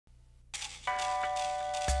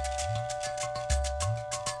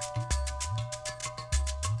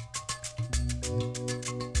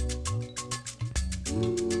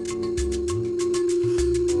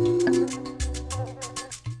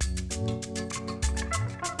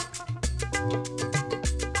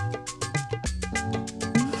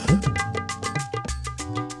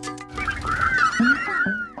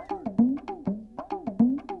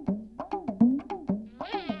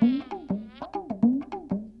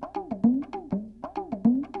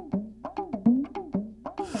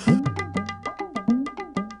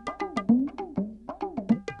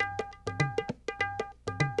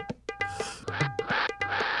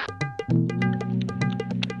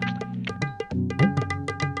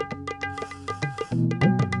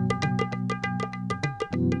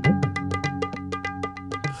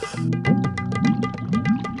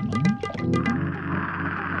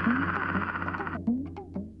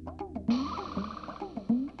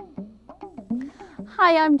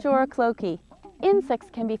Hi, I'm Jora Clokey. Insects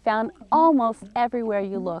can be found almost everywhere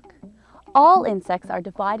you look. All insects are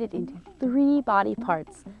divided into 3 body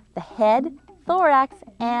parts: the head, thorax,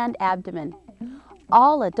 and abdomen.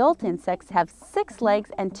 All adult insects have 6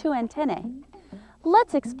 legs and 2 antennae.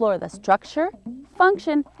 Let's explore the structure,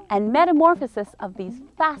 function, and metamorphosis of these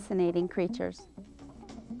fascinating creatures.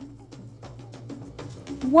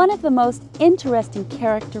 One of the most interesting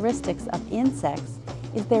characteristics of insects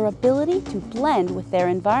is their ability to blend with their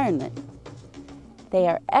environment. They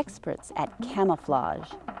are experts at camouflage.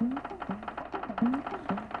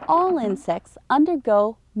 All insects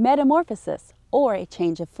undergo metamorphosis, or a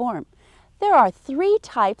change of form. There are 3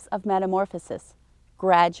 types of metamorphosis: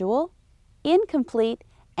 gradual, incomplete,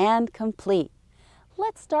 and complete.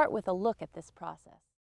 Let's start with a look at this process.